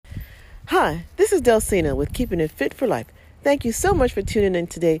Hi, this is Delcina with Keeping It Fit for Life. Thank you so much for tuning in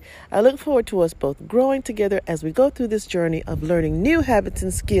today. I look forward to us both growing together as we go through this journey of learning new habits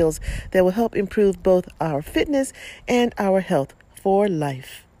and skills that will help improve both our fitness and our health for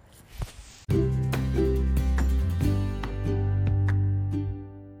life.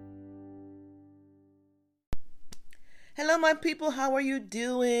 Hello, my people. How are you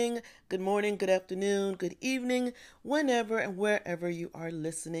doing? Good morning, good afternoon, good evening, whenever and wherever you are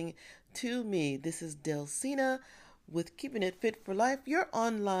listening to me. This is Delcina with Keeping It Fit for Life, your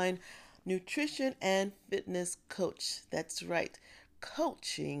online nutrition and fitness coach. That's right.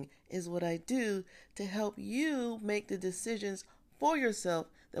 Coaching is what I do to help you make the decisions for yourself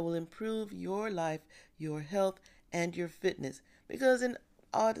that will improve your life, your health, and your fitness. Because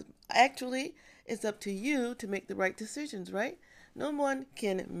actually, it's up to you to make the right decisions, right? No one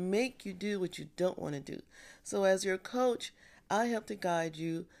can make you do what you don't want to do. So, as your coach, I help to guide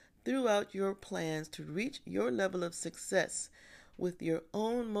you throughout your plans to reach your level of success with your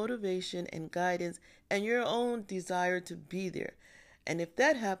own motivation and guidance and your own desire to be there. And if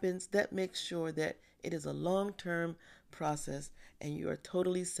that happens, that makes sure that it is a long term process and you are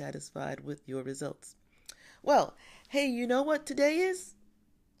totally satisfied with your results. Well, hey, you know what today is?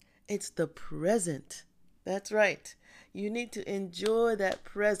 It's the present. That's right. You need to enjoy that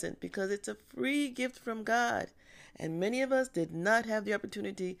present because it's a free gift from God. And many of us did not have the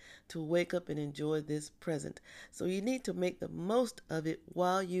opportunity to wake up and enjoy this present. So you need to make the most of it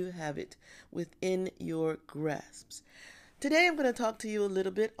while you have it within your grasps. Today I'm going to talk to you a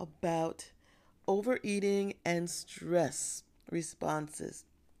little bit about overeating and stress responses.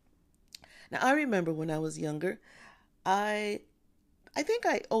 Now, I remember when I was younger, I I think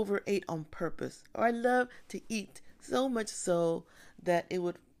I overate on purpose, or I love to eat so much so that it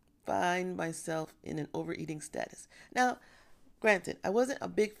would find myself in an overeating status. Now, granted, I wasn't a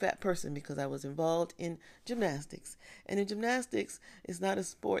big fat person because I was involved in gymnastics. And in gymnastics, it's not a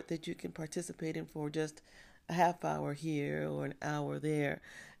sport that you can participate in for just a half hour here or an hour there.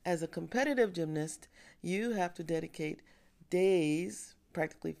 As a competitive gymnast, you have to dedicate days,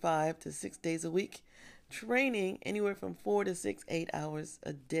 practically 5 to 6 days a week, training anywhere from 4 to 6, 8 hours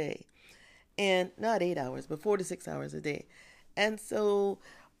a day. And not 8 hours, but 4 to 6 hours a day. And so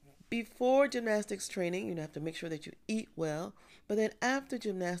before gymnastics training, you have to make sure that you eat well. But then after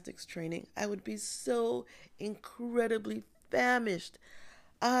gymnastics training, I would be so incredibly famished.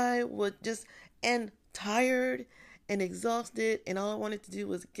 I would just, and tired and exhausted, and all I wanted to do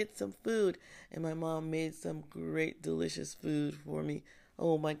was get some food. And my mom made some great, delicious food for me.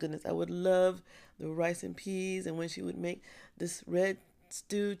 Oh my goodness, I would love the rice and peas, and when she would make this red the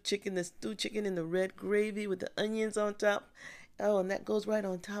stewed chicken in the red gravy with the onions on top. Oh, and that goes right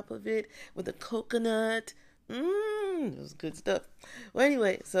on top of it with the coconut. It was good stuff. Well,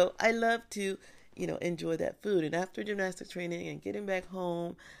 anyway, so I love to, enjoy that food. And after gymnastics training and getting back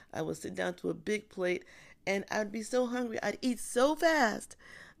home, I would sit down to a big plate and I'd be so hungry. I'd eat so fast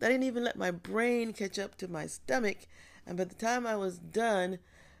that I didn't even let my brain catch up to my stomach. And by the time I was done,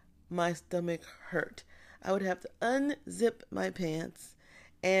 my stomach hurt. I would have to unzip my pants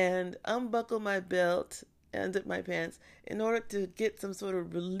and unbuckle my belt and unzip my pants in order to get some sort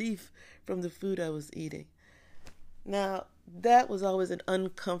of relief from the food I was eating. Now, that was always an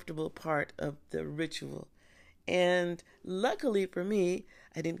uncomfortable part of the ritual. And luckily for me,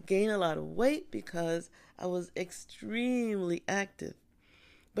 I didn't gain a lot of weight because I was extremely active.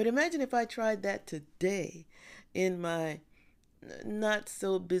 But imagine if I tried that today in my not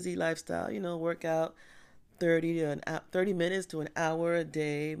so busy lifestyle, work out 30 minutes to an hour a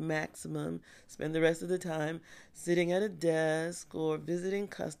day maximum, spend the rest of the time sitting at a desk or visiting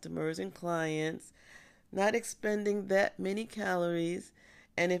customers and clients, not expending that many calories.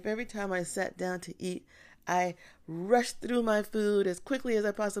 And if every time I sat down to eat, I rushed through my food as quickly as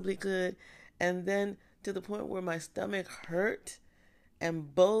I possibly could, and then to the point where my stomach hurt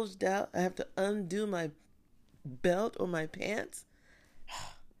and bulged out, I have to undo my belt or my pants.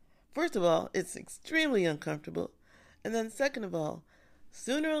 First of all, it's extremely uncomfortable. And then, second of all,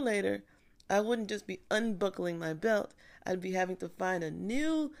 sooner or later, I wouldn't just be unbuckling my belt, I'd be having to find a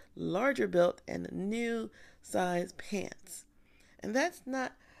new, larger belt and new size pants. And that's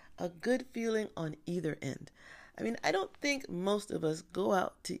not a good feeling on either end. I mean, I don't think most of us go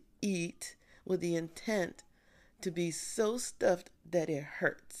out to eat with the intent to be so stuffed that it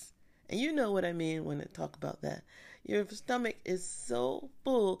hurts. And you know what I mean when I talk about that. Your stomach is so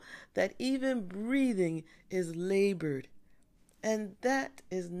full that even breathing is labored. And that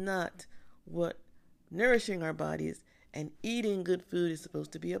is not what nourishing our bodies and eating good food is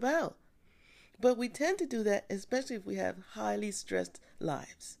supposed to be about. But we tend to do that, especially if we have highly stressed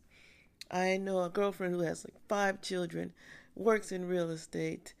lives. I know a girlfriend who has like 5 children, works in real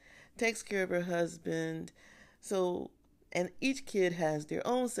estate, takes care of her husband. So, and each kid has their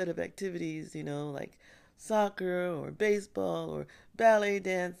own set of activities, like soccer or baseball or ballet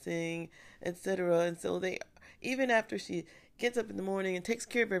dancing, etc. And so even after she gets up in the morning and takes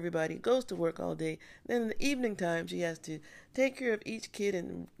care of everybody, goes to work all day, then in the evening time she has to take care of each kid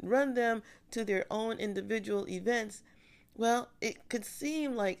and run them to their own individual events. Well, it could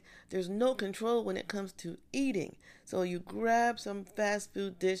seem like there's no control when it comes to eating. So you grab some fast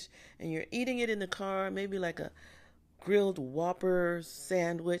food dish and you're eating it in the car, maybe like a grilled Whopper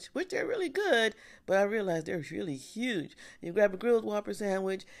sandwich, which they're really good, but I realize they're really huge. You grab a grilled Whopper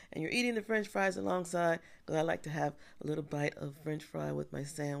sandwich and you're eating the French fries alongside, because I like to have a little bite of French fry with my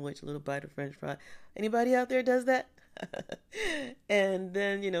sandwich, a little bite of French fry. Anybody out there does that? And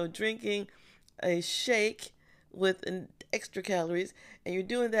then, drinking a shake with an extra calories, and you're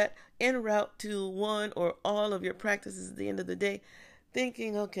doing that en route to one or all of your practices at the end of the day,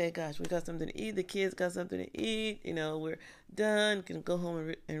 thinking, okay, gosh, we got something to eat, the kids got something to eat, we're done, can go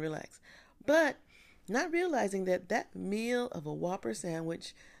home and relax. But not realizing that meal of a Whopper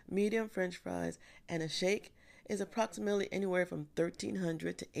sandwich, medium French fries, and a shake is approximately anywhere from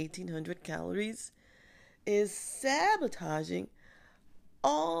 1,300 to 1,800 calories, is sabotaging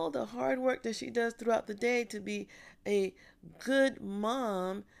all the hard work that she does throughout the day to be a good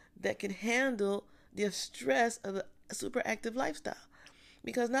mom that can handle the stress of a super active lifestyle.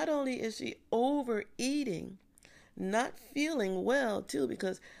 Because not only is she overeating, not feeling well too,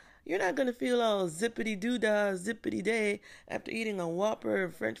 because you're not going to feel all zippity-doo-dah, zippity-day after eating a Whopper,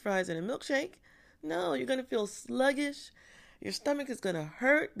 French fries, and a milkshake. No, you're going to feel sluggish. Your stomach is going to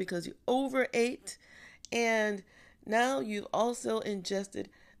hurt because you overate. And now you've also ingested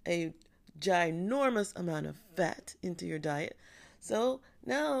a ginormous amount of fat into your diet. So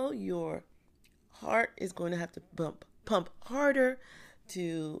now your heart is going to have to pump harder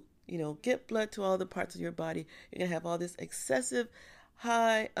to, get blood to all the parts of your body. You're going to have all this excessive,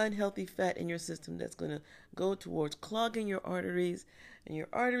 high, unhealthy fat in your system that's going to go towards clogging your arteries. And your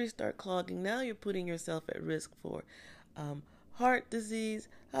arteries start clogging. Now you're putting yourself at risk for heart disease,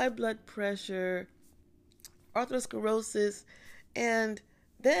 high blood pressure, atherosclerosis, and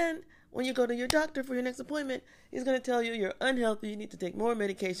then when you go to your doctor for your next appointment, he's going to tell you you're unhealthy, you need to take more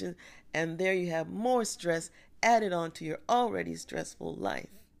medication, and there you have more stress added on to your already stressful life.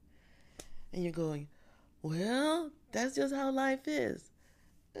 And you're going, well, that's just how life is.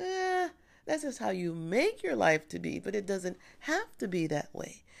 That's just how you make your life to be, but it doesn't have to be that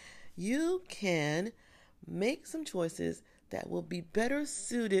way. You can make some choices that will be better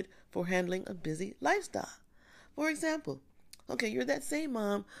suited for handling a busy lifestyle. For example, okay, you're that same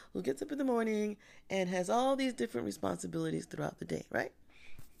mom who gets up in the morning and has all these different responsibilities throughout the day, right?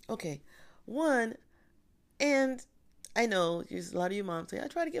 Okay, and I know there's a lot of you moms say, I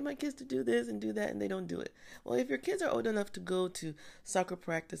try to get my kids to do this and do that, and they don't do it. Well, if your kids are old enough to go to soccer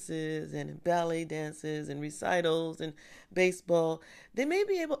practices and ballet dances and recitals and baseball, they may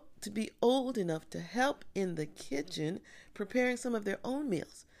be able to be old enough to help in the kitchen preparing some of their own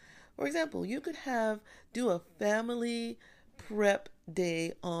meals. For example, you could do a family prep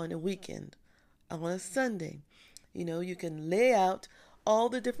day on a weekend, on a Sunday. You can lay out all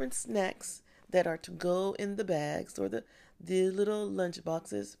the different snacks that are to go in the bags or the little lunch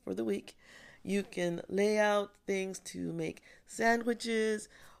boxes for the week. You can lay out things to make sandwiches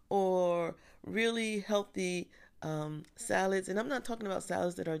or really healthy salads. And I'm not talking about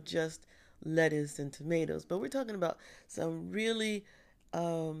salads that are just lettuce and tomatoes, but we're talking about some really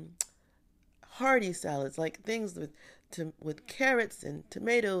hearty salads, like things with carrots and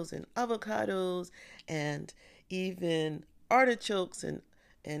tomatoes and avocados and even artichokes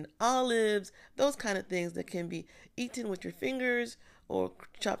and olives, those kind of things that can be eaten with your fingers or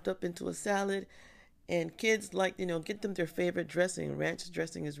chopped up into a salad. And kids like, get them their favorite dressing. Ranch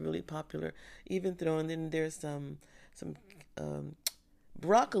dressing is really popular. Even throwing in there some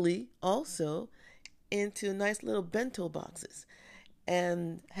broccoli also into nice little bento boxes,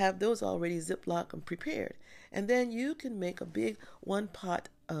 and have those already Ziploc and prepared. And then you can make a big one pot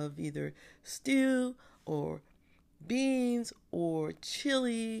of either stew or beans or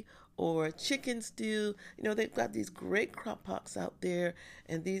chili or chicken stew. They've got these great crock pots out there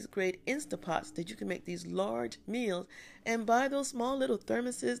and these great Instapots that you can make these large meals, and buy those small little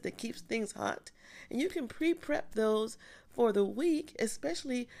thermoses that keeps things hot. And you can pre-prep those for the week,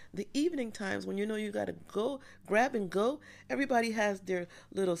 especially the evening times when you got to go grab and go. Everybody has their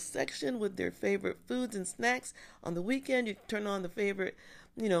little section with their favorite foods and snacks. On the weekend, you turn on the favorite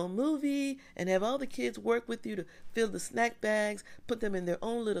movie and have all the kids work with you to fill the snack bags, put them in their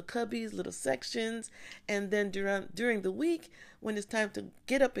own little cubbies, little sections, and then during the week when it's time to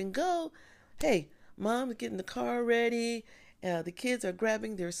get up and go, hey, mom's getting the car ready, the kids are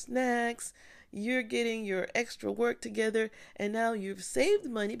grabbing their snacks, you're getting your extra work together, and now you've saved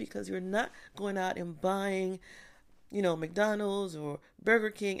money because you're not going out and buying McDonald's or Burger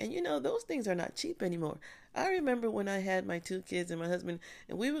King. And those things are not cheap anymore. I remember when I had my two kids and my husband,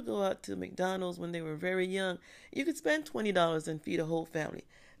 and we would go out to McDonald's when they were very young. You could spend $20 and feed a whole family.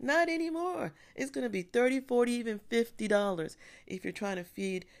 Not anymore. It's going to be $30, $40, even $50 if you're trying to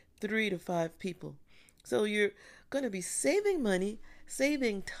feed 3 to 5 people. So you're going to be saving money,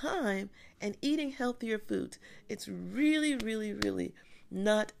 saving time, and eating healthier foods. It's really, really, really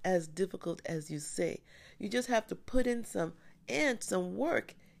not as difficult as you say. You just have to put in some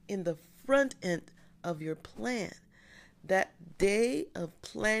work in the front end of your plan. That day of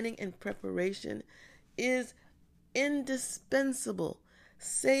planning and preparation is indispensable.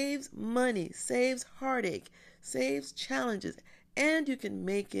 Saves money, saves heartache, saves challenges, and you can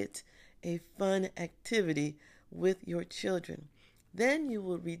make it a fun activity with your children. Then you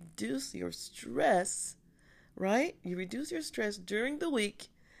will reduce your stress, right? You reduce your stress during the week,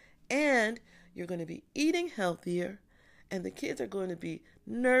 and you're going to be eating healthier, and the kids are going to be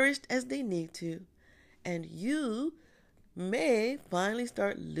nourished as they need to, and you may finally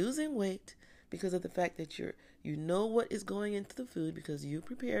start losing weight because of the fact that you know what is going into the food because you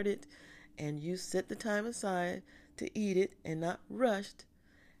prepared it and you set the time aside to eat it and not rushed,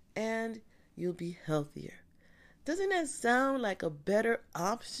 and you'll be healthier. Doesn't that sound like a better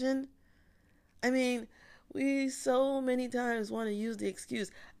option? I mean, we so many times want to use the excuse,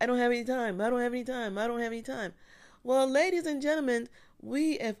 I don't have any time, I don't have any time, I don't have any time. Well, ladies and gentlemen,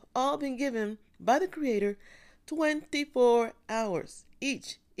 we have all been given by the Creator 24 hours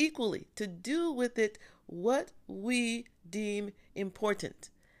each, equally, to do with it what we deem important.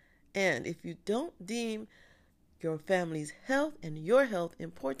 And if you don't deem your family's health and your health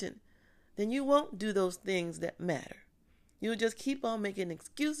important, then you won't do those things that matter. You'll just keep on making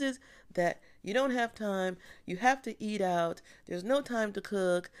excuses that you don't have time, you have to eat out, there's no time to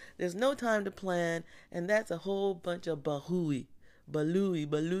cook, there's no time to plan, and that's a whole bunch of balooey,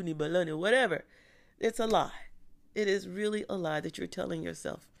 baloney, whatever. It's a lie. It is really a lie that you're telling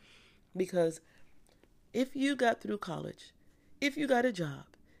yourself. Because if you got through college, if you got a job,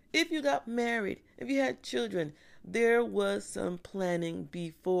 if you got married, if you had children, there was some planning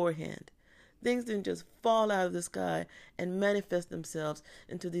beforehand. Things didn't just fall out of the sky and manifest themselves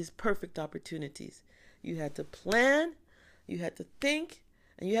into these perfect opportunities. You had to plan, you had to think,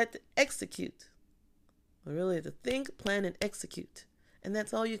 and you had to execute. Really, to think, plan, and execute. And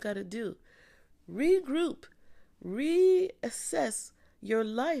that's all you got to do. Regroup, reassess your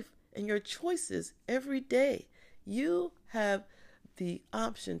life and your choices every day. You have the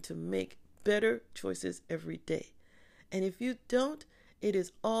option to make better choices every day. And if you don't, it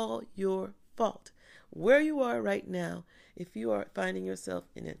is all your fault. Where you are right now, if you are finding yourself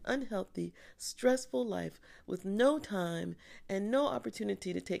in an unhealthy, stressful life with no time and no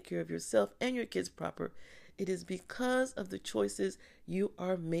opportunity to take care of yourself and your kids proper, it is because of the choices you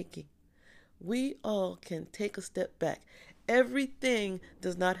are making. We all can take a step back. Everything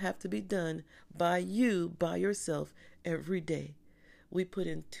does not have to be done by you, by yourself, every day. We put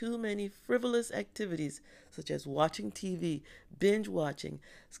in too many frivolous activities such as watching TV, binge watching,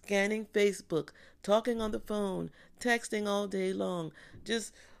 scanning Facebook, talking on the phone, texting all day long,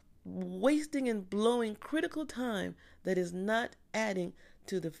 just wasting and blowing critical time that is not adding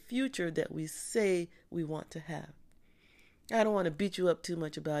to the future that we say we want to have. I don't want to beat you up too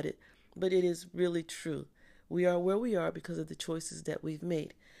much about it, but it is really true. We are where we are because of the choices that we've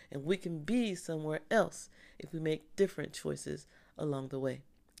made, and we can be somewhere else if we make different choices along the way.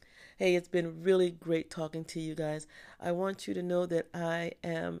 Hey, it's been really great talking to you guys. I want you to know that I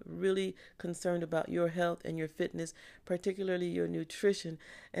am really concerned about your health and your fitness, particularly your nutrition.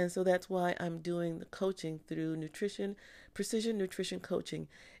 And so that's why I'm doing the coaching through Precision Nutrition Coaching.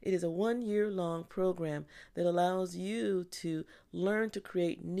 It is a 1-year-long program that allows you to learn to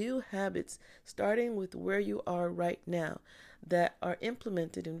create new habits, starting with where you are right now, that are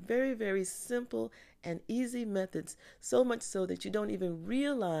implemented in very, very simple and easy methods, so much so that you don't even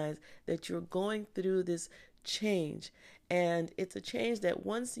realize that you're going through this change. And it's a change that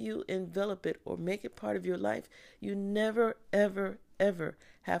once you envelop it or make it part of your life, you never, ever, ever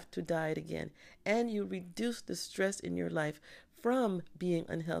have to diet again. And you reduce the stress in your life from being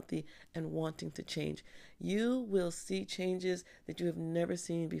unhealthy and wanting to change. You will see changes that you have never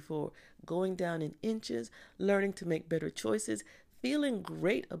seen before, going down in inches, learning to make better choices, feeling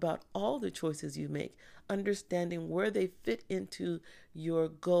great about all the choices you make, understanding where they fit into your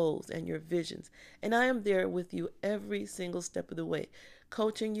goals and your visions. And I am there with you every single step of the way,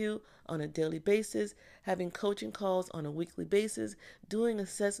 coaching you on a daily basis, having coaching calls on a weekly basis, doing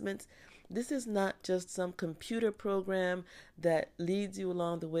assessments. This is not just some computer program that leads you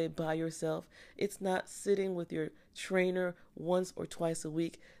along the way by yourself. It's not sitting with your trainer once or twice a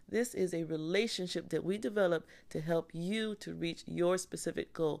week. This is a relationship that we develop to help you to reach your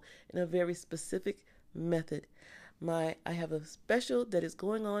specific goal in a very specific method. I have a special that is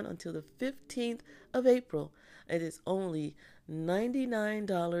going on until the 15th of April. It is only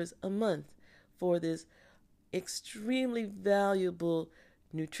 $99 a month for this extremely valuable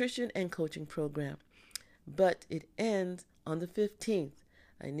nutrition and coaching program. But it ends on the 15th.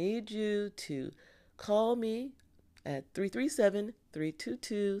 I need you to call me at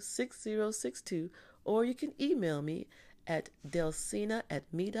 337-322-6062, or you can email me at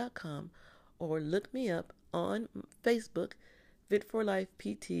delsina@me.com, or look me up on Facebook, Fit for Life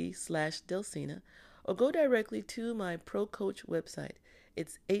PT /Delsina, or go directly to my Pro Coach website.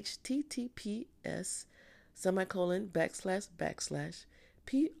 It's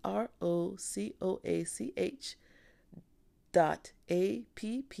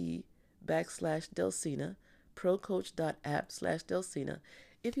procoach.app/Delsina,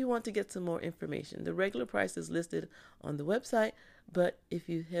 if you want to get some more information. The regular price is listed on the website, but if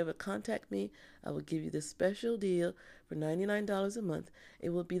you ever contact me, I will give you this special deal for $99 a month. It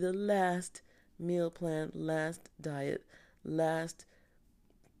will be the last meal plan, last diet, last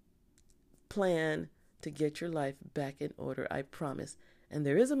plan to get your life back in order, I promise. And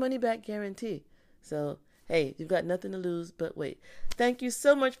there is a money-back guarantee. So, hey, you've got nothing to lose but wait. Thank you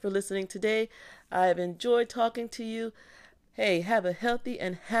so much for listening today. I've enjoyed talking to you. Hey, have a healthy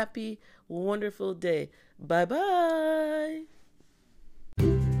and happy, wonderful day. Bye-bye.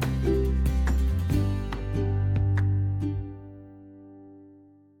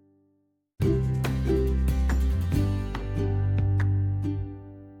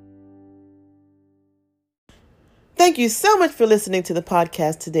 Thank you so much for listening to the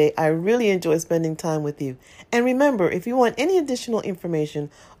podcast today. I really enjoy spending time with you. And remember, if you want any additional information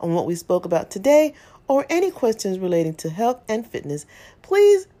on what we spoke about today or any questions relating to health and fitness,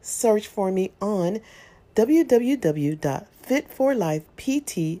 please search for me on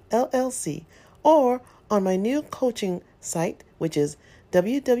www.fitforlifeptllc or on my new coaching site, which is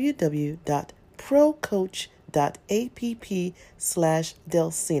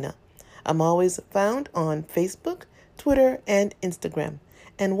www.procoach.app/Delsina. I'm always found on Facebook, Twitter, and Instagram.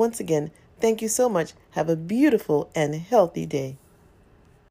 And once again, thank you so much. Have a beautiful and healthy day.